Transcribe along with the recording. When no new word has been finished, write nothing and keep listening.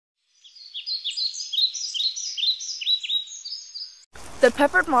The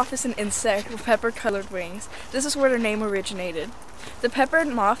peppered moth is an insect with pepper-colored wings. This is where their name originated. The peppered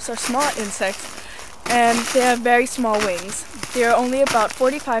moths are small insects and they have very small wings. They are only about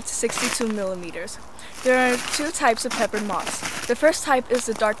 45 to 62 millimeters. There are two types of peppered moths. The first type is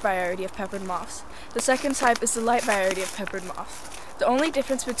the dark variety of peppered moths. The second type is the light variety of peppered moths. The only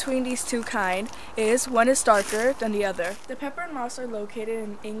difference between these two kinds is one is darker than the other. The peppered moths are located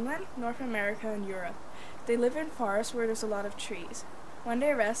in England, North America, and Europe. They live in forests where there's a lot of trees. When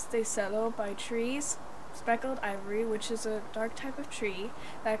they rest, they settle by trees, speckled ivory, which is a dark type of tree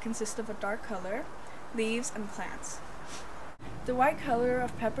that consists of a dark color, leaves, and plants. The white color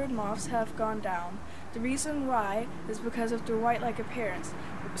of peppered moths have gone down. The reason why is because of their white-like appearance,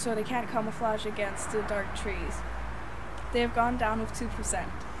 so they can't camouflage against the dark trees. They have gone down with 2%.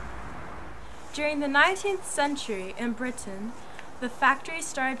 During the 19th century in Britain, the factories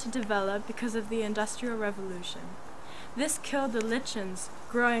started to develop because of the Industrial Revolution. This killed the lichens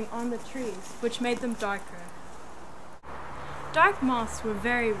growing on the trees, which made them darker. Dark moths were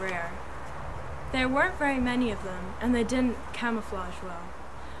very rare. There weren't very many of them, and they didn't camouflage well.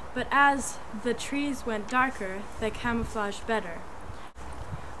 But as the trees went darker, they camouflaged better.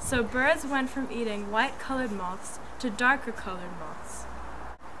 So birds went from eating white-colored moths to darker-colored moths.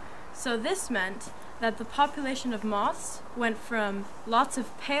 So this meant that the population of moths went from lots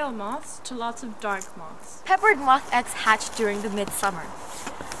of pale moths to lots of dark moths. Peppered moth eggs hatch during the midsummer.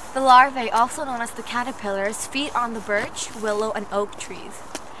 The larvae, also known as the caterpillars, feed on the birch, willow, and oak trees.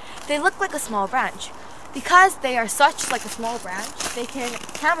 They look like a small branch. Because they are such like a small branch, they can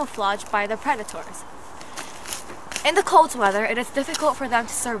camouflage by their predators. In the cold weather, it is difficult for them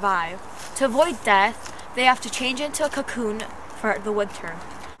to survive. To avoid death, they have to change into a cocoon for the winter.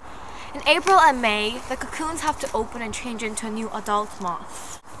 In April and May, the cocoons have to open and change into a new adult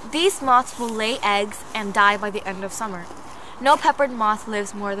moth. These moths will lay eggs and die by the end of summer. No peppered moth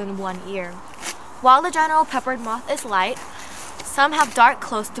lives more than 1 year. While the general peppered moth is light, some have dark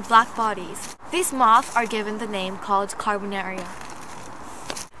close to black bodies. These moths are given the name called Carbonaria.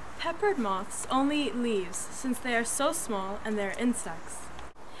 Peppered moths only eat leaves since they are so small and they are insects.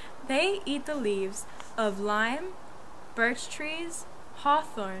 They eat the leaves of lime, birch trees,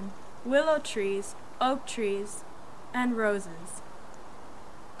 hawthorn, willow trees, oak trees, and roses.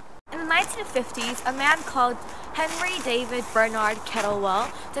 In the 1950s, a man called Henry David Bernard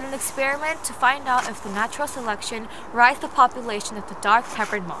Kettlewell did an experiment to find out if the natural selection raised the population of the dark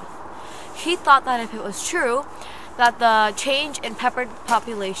peppered moth. He thought that if it was true, that the change in peppered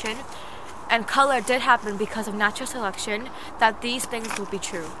population and color did happen because of natural selection, that these things would be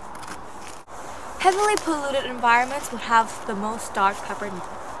true. Heavily polluted environments would have the most dark peppered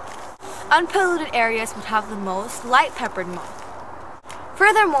moth. Unpolluted areas would have the most light peppered moth.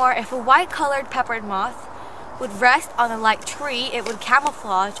 Furthermore, if a white-colored peppered moth would rest on a light tree, it would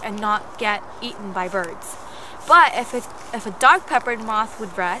camouflage and not get eaten by birds. But if a dark peppered moth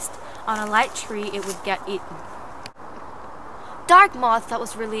would rest on a light tree, it would get eaten. Dark moths that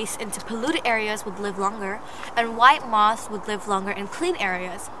was released into polluted areas would live longer, and white moths would live longer in clean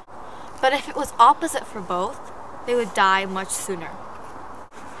areas. But if it was opposite for both, they would die much sooner.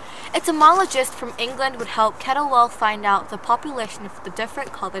 Entomologists from England would help Kettlewell find out the population of the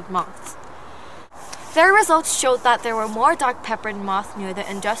different colored moths. Their results showed that there were more dark peppered moths near the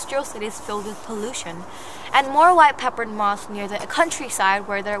industrial cities filled with pollution, and more white peppered moths near the countryside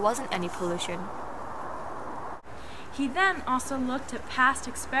where there wasn't any pollution. He then also looked at past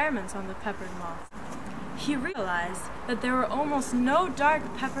experiments on the peppered moth. He realized that there were almost no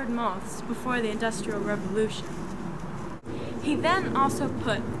dark peppered moths before the Industrial Revolution. He then also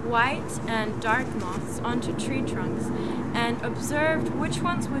put white and dark moths onto tree trunks and observed which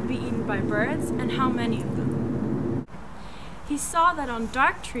ones would be eaten by birds and how many of them. He saw that on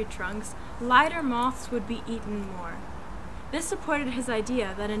dark tree trunks, lighter moths would be eaten more. This supported his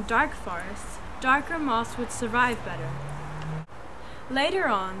idea that in dark forests, darker moths would survive better. Later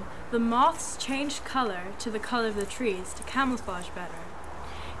on, the moths changed color to the color of the trees to camouflage better.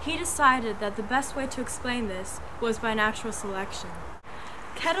 He decided that the best way to explain this was by natural selection.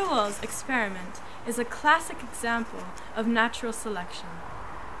 Kettlewell's experiment is a classic example of natural selection.